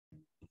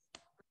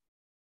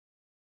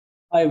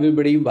Hi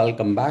everybody,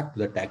 welcome back to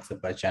the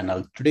TechSupper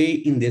channel. Today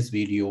in this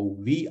video,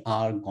 we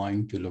are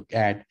going to look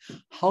at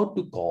how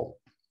to call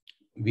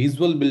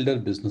Visual Builder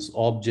business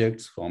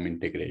objects from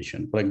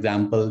integration. For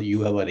example,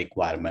 you have a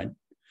requirement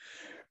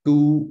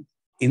to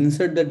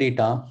insert the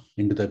data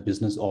into the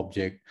business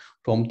object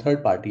from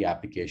third-party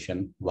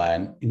application via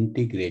an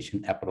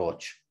integration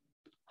approach.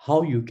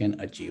 How you can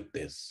achieve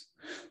this?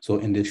 So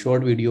in this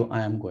short video,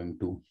 I am going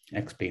to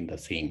explain the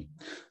same.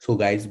 So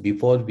guys,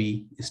 before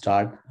we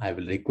start, I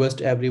will request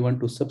everyone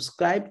to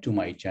subscribe to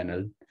my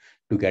channel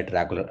to get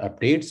regular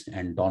updates,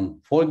 and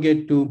don't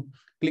forget to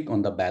click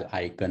on the bell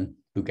icon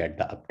to get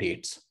the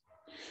updates.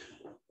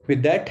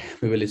 With that,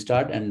 we will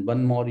start. And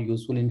one more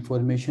useful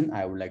information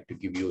I would like to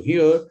give you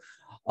here.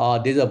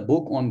 There's a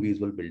book on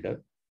Visual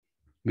Builder,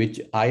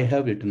 which I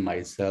have written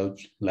myself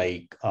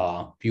like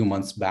a few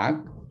months back.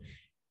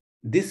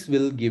 This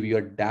will give you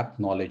a depth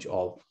knowledge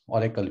of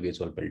Oracle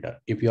Visual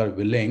Builder. If you are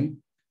willing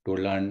to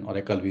learn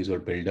Oracle Visual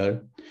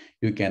Builder,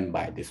 you can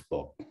buy this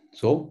book.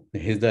 So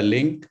here's the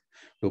link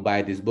to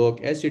buy this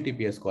book: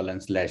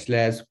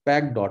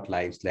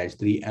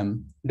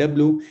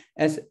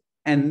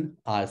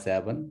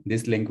 https://pack.live/3mwsnr7.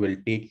 This link will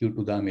take you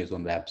to the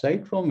Amazon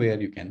website from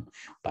where you can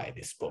buy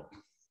this book.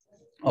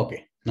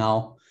 Okay,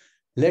 now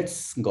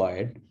let's go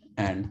ahead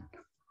and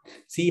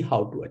see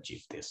how to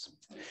achieve this.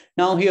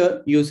 Now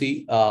here you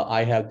see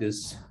I have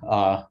this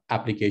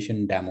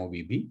application demo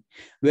VB,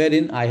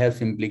 wherein I have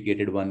simply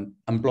created one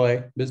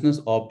employee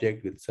business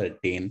object with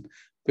certain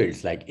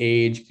fields like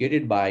age,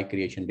 created by,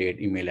 creation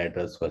date, email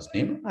address, first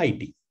name,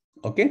 ID.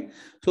 Okay,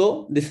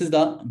 so this is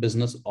the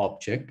business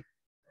object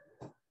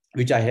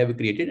which I have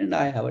created, and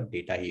I have a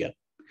data here.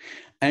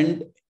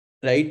 And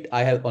right,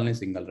 I have only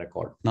single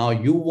record. Now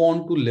you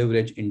want to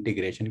leverage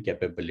integration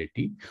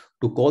capability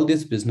to call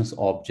this business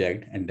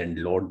object and then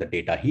load the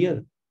data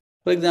here.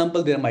 For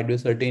example, there might be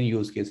certain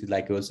use cases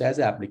like your SaaS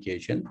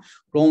application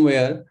from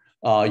where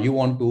you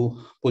want to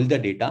pull the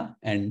data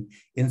and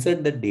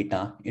insert the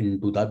data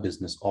into the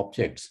business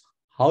objects.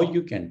 How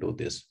you can do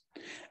this?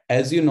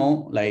 As you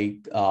know,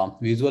 like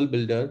Visual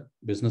Builder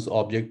business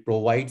object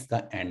provides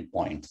the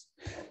endpoints,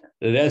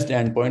 REST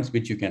endpoints,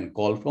 which you can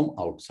call from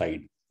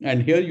outside.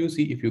 And here you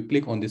see, if you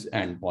click on this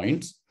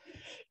endpoints,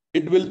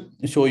 it will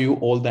show you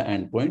all the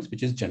endpoints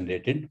which is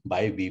generated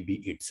by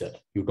VB itself.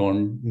 You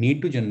don't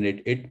need to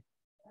generate it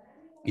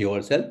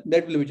yourself.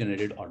 That will be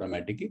generated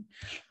automatically.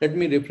 Let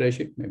me refresh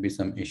it, maybe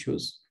some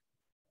issues.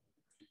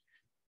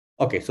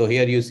 Okay, so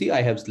here you see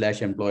I have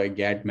 /employee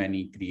get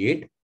many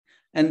create,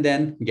 and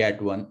then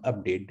get one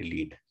update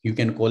delete. You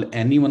can call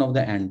any one of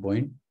the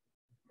endpoint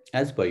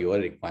as per your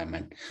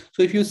requirement.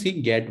 So if you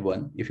see get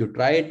one, if you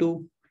try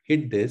to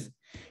hit this,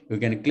 you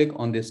can click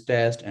on this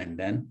test and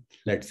then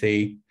let's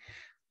say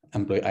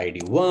employee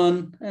ID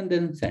 1 and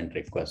then send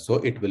request. So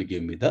it will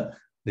give me the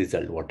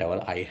result,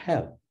 whatever I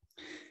have.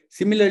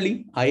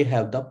 Similarly, I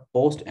have the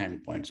post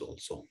endpoints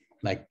also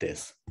like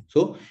this.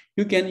 So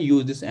you can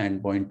use this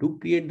endpoint to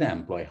create the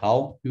employee.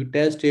 How you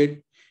test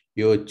it?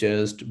 You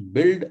just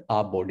build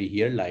a body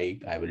here.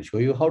 Like I will show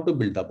you how to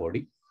build the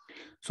body.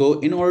 So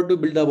in order to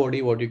build the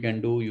body, what you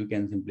can do, you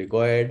can simply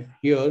go ahead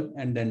here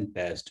and then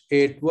test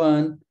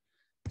 8.1,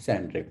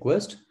 send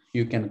request.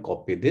 You can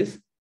copy this.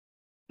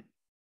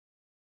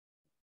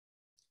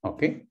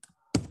 Okay,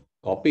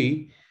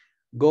 copy,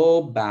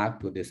 go back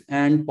to this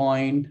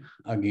endpoint,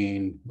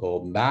 again, go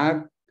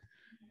back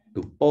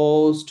to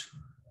post,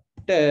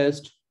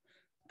 test,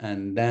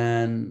 and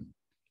then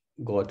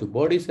go to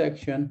body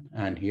section.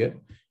 And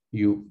here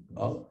you,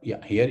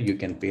 here you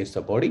can paste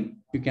the body.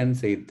 You can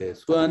say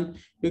this one,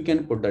 you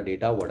can put the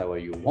data, whatever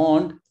you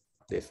want,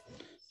 this.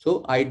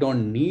 So I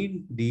don't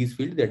need these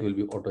fields that will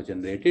be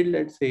auto-generated.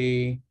 Let's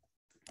say,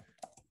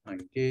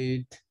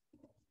 Ankit,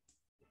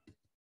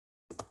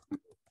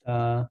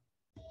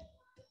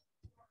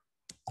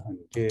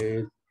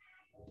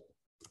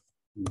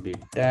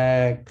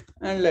 detect,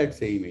 and let's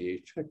say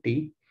image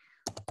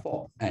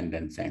 34, and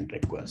then send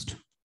request.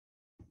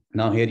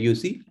 Now here you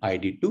see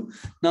ID 2.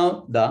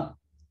 Now the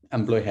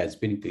employee has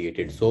been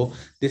created. So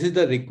this is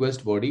the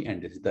request body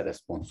and this is the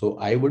response. So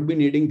I would be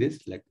needing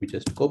this. Let me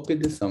just copy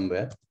this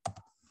somewhere.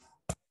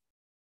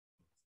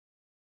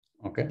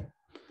 Okay.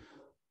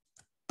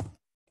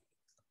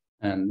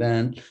 And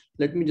then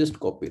let me just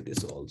copy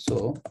this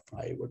also.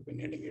 I would be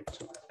needing it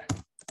somewhere.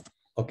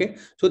 Okay,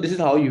 so this is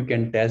how you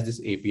can test this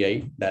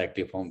API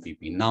directly from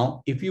VP.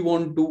 Now, if you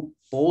want to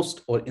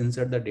post or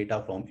insert the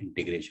data from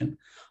integration,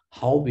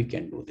 how we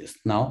can do this?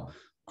 Now,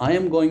 I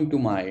am going to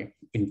my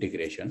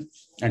integration,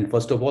 and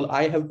first of all,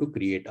 I have to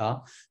create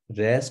a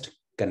REST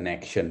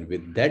connection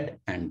with that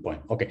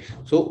endpoint. Okay,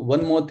 so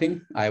one more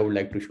thing, I would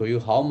like to show you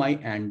how my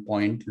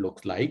endpoint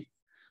looks like.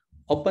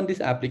 Open this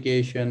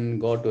application,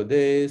 go to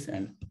this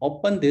and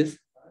open this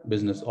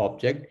business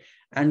object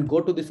and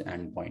go to this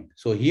endpoint.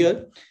 So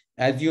here,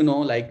 as you know,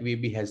 like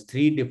VB has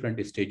 3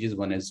 different stages.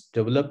 One is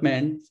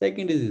development,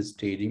 second is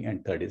staging,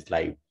 and third is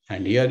live.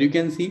 And here you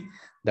can see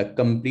the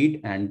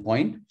complete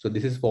endpoint. So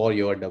this is for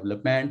your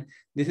development,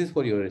 this is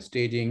for your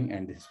staging,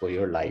 and this is for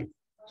your live.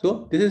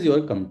 So this is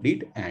your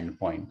complete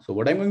endpoint. So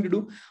what I'm going to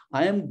do,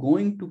 I am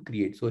going to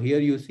create. So here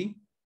you see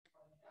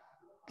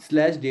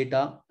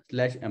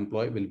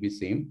 /data/employee will be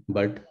same,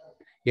 but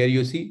here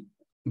you see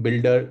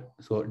builder,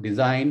 so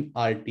design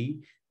RT,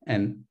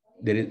 and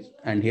there is,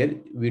 and here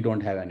we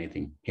don't have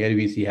anything. Here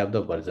we see have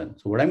the version.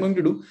 So what I'm going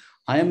to do,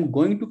 I am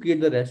going to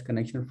create the REST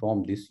connection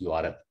from this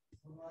URL.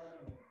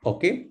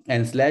 Okay,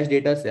 and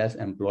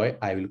 /data/employee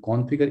I will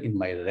configure in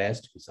my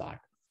REST wizard.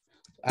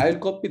 I will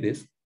copy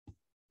this,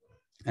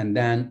 and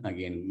then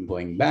again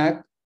going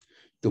back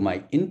to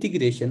my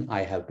integration,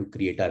 I have to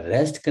create a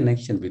REST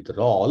connection with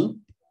role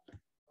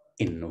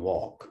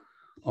invoke.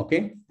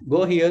 Okay,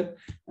 go here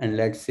and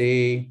let's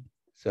say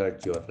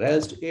search your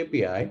REST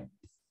API.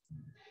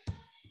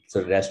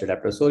 So REST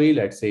adapter, sorry,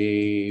 let's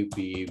say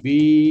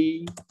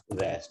VB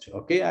REST.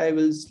 Okay, I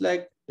will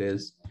select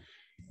this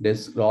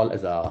role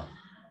as a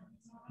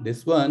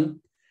this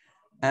one,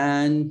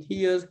 and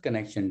here's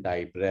connection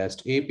type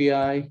REST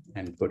API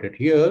and put it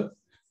here.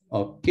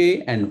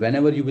 Okay, and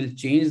whenever you will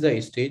change the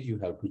stage, you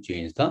have to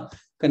change the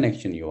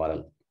connection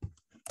URL,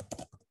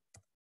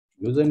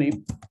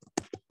 username,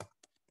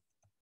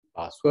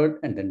 password,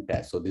 and then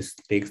test. So this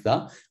takes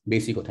the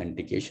basic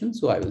authentication.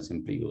 So I will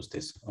simply use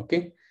this.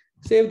 Okay,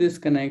 save this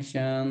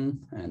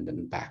connection and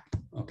then back.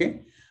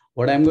 Okay,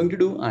 what I'm going to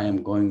do, I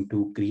am going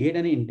to create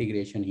an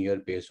integration here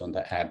based on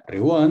the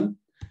app-driven,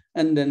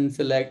 and then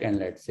select and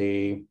let's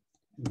say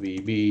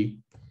VB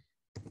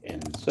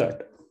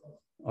insert.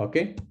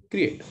 Okay,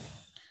 create.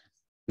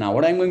 Now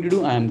what I'm going to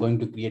do, I am going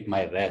to create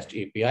my REST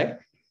API.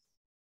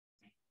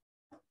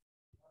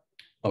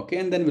 Okay,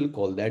 and then we'll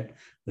call that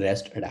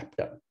REST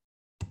adapter.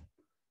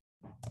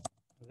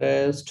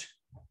 REST,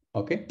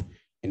 okay,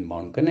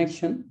 inbound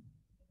connection.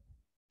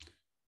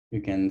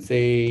 You can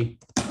say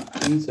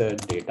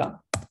insert data.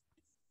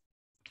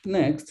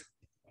 Next,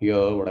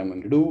 here what I'm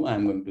going to do,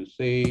 I'm going to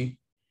say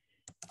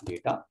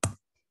data,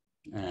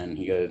 and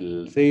here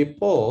it'll say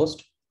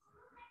post,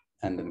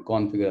 and then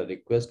configure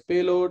request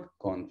payload,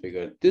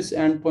 configure this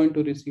endpoint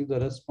to receive the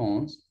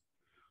response,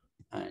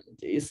 and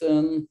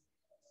JSON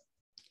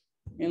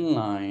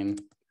inline,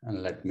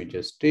 and let me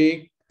just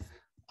take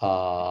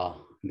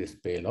this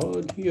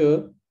payload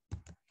here.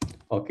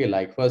 Okay,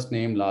 like first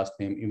name, last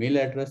name, email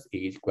address,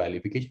 age,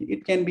 qualification.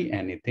 It can be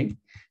anything.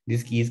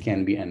 These keys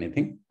can be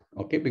anything.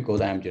 Okay, because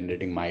I am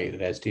generating my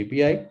REST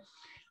API,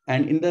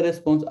 and in the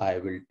response, I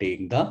will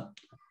take the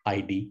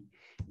ID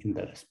in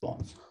the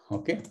response.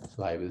 Okay,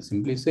 so I will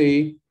simply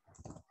say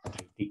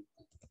ID.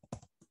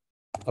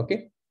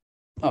 Okay,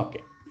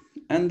 okay,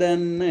 and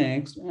then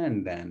next,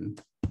 and then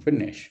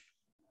finish.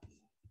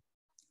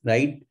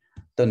 Right.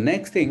 The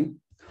next thing,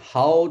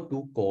 how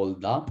to call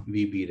the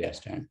VB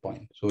REST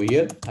endpoint. So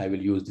here I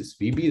will use this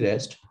VB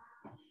REST.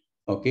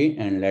 Okay,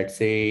 and let's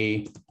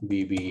say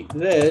VB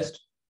REST,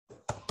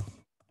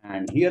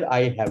 and here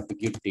I have to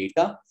give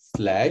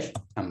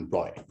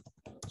data/employee.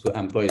 So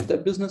employee is the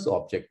business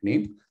object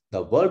name.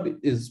 The verb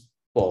is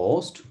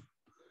post,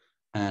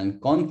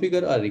 and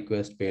configure a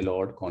request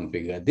payload.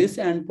 Configure this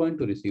endpoint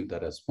to receive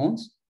the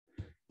response.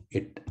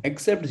 It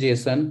accepts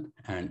JSON,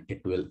 and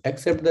it will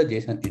accept the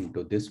JSON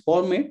into this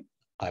format.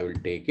 I will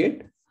take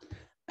it,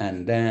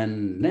 and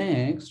then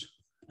next,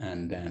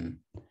 and then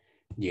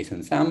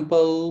JSON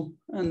sample,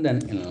 and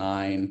then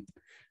inline,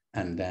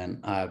 and then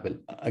I will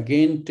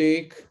again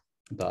take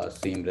the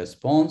same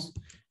response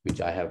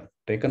which I have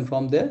taken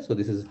from there. So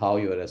this is how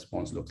your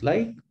response looks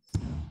like.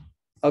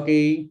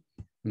 Okay,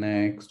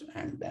 next,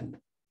 and then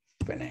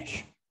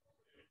finish.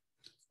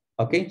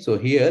 Okay, so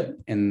here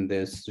in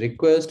this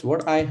request,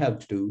 what I have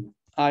to do,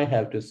 I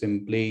have to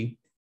simply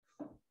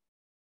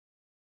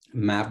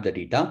map the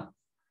data,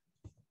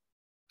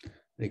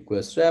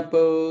 request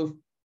wrapper,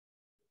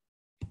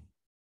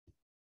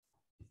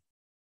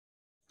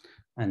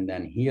 and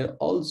then here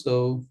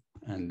also,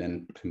 and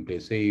then simply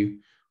say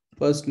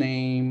first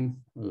name,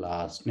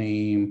 last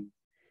name,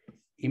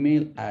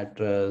 email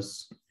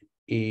address,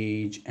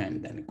 age,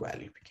 and then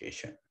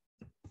qualification.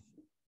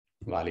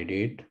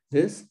 Validate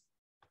this.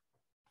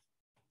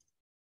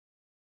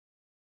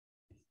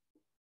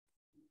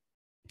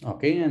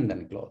 Okay, and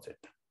then close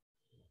it.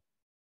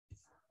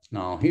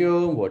 Now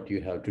here, what you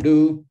have to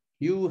do,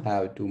 you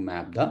have to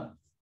map the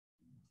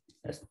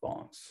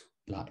response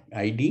like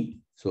ID.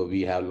 So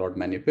we have a lot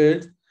many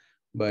fields,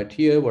 but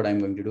here what I'm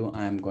going to do,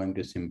 I'm going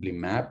to simply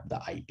map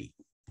the ID.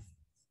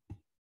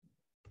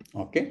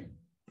 Okay.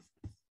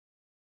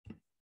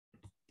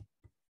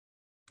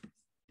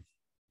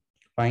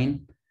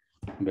 Fine,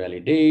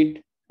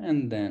 validate,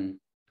 and then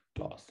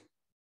close.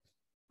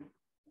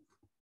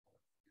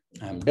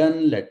 I'm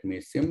done. Let me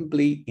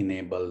simply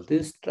enable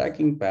this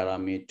tracking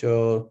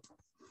parameter,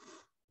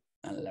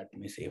 and let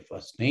me say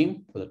first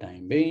name for the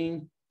time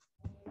being.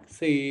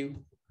 Save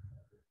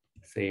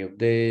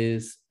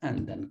this,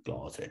 and then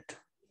close it.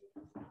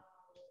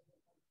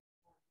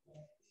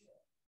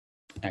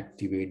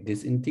 Activate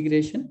this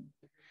integration.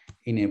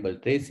 Enable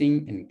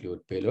tracing,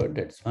 include payload,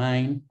 that's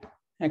fine.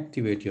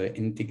 Activate your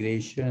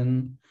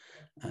integration,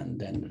 and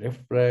then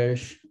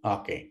refresh.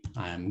 Okay,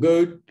 I am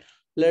good.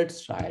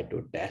 Let's try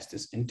to test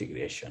this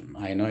integration.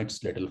 I know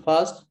it's a little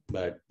fast,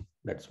 but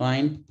that's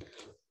fine.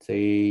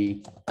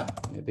 Say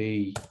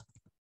the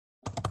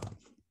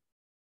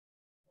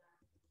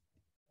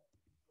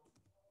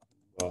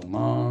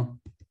comma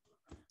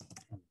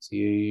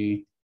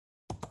see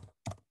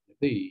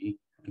the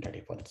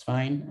 34, that's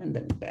fine, and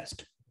then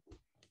best.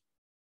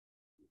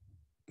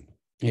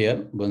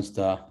 Here,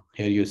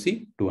 here you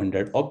see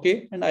 200,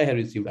 okay, and I have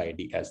received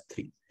ID as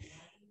 3.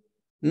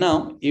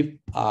 Now, if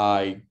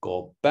I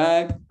go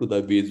back to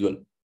the Visual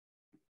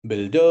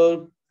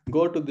Builder,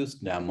 go to this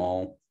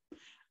demo,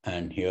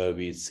 and here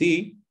we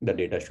see the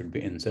data should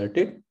be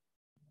inserted.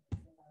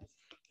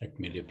 Let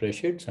me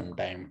refresh it.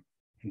 Sometime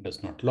it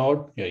does not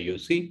load. Here you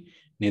see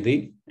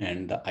Nidhi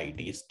and the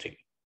ID is 3.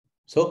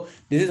 So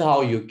this is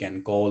how you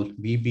can call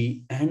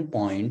VB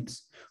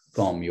endpoints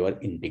from your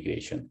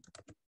integration.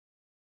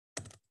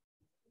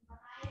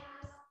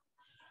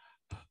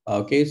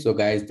 Okay, so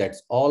guys,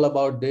 that's all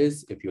about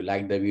this. If you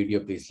like the video,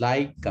 please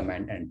like,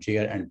 comment, and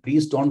share. And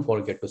please don't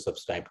forget to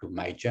subscribe to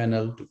my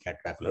channel to get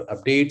regular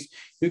updates.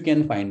 You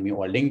can find me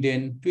on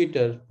LinkedIn,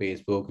 Twitter,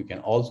 Facebook. You can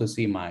also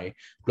see my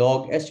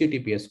blog,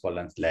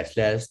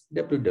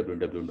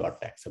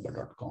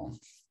 https://www.techsupper.com.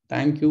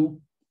 Thank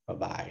you.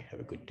 Bye-bye. Have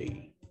a good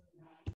day.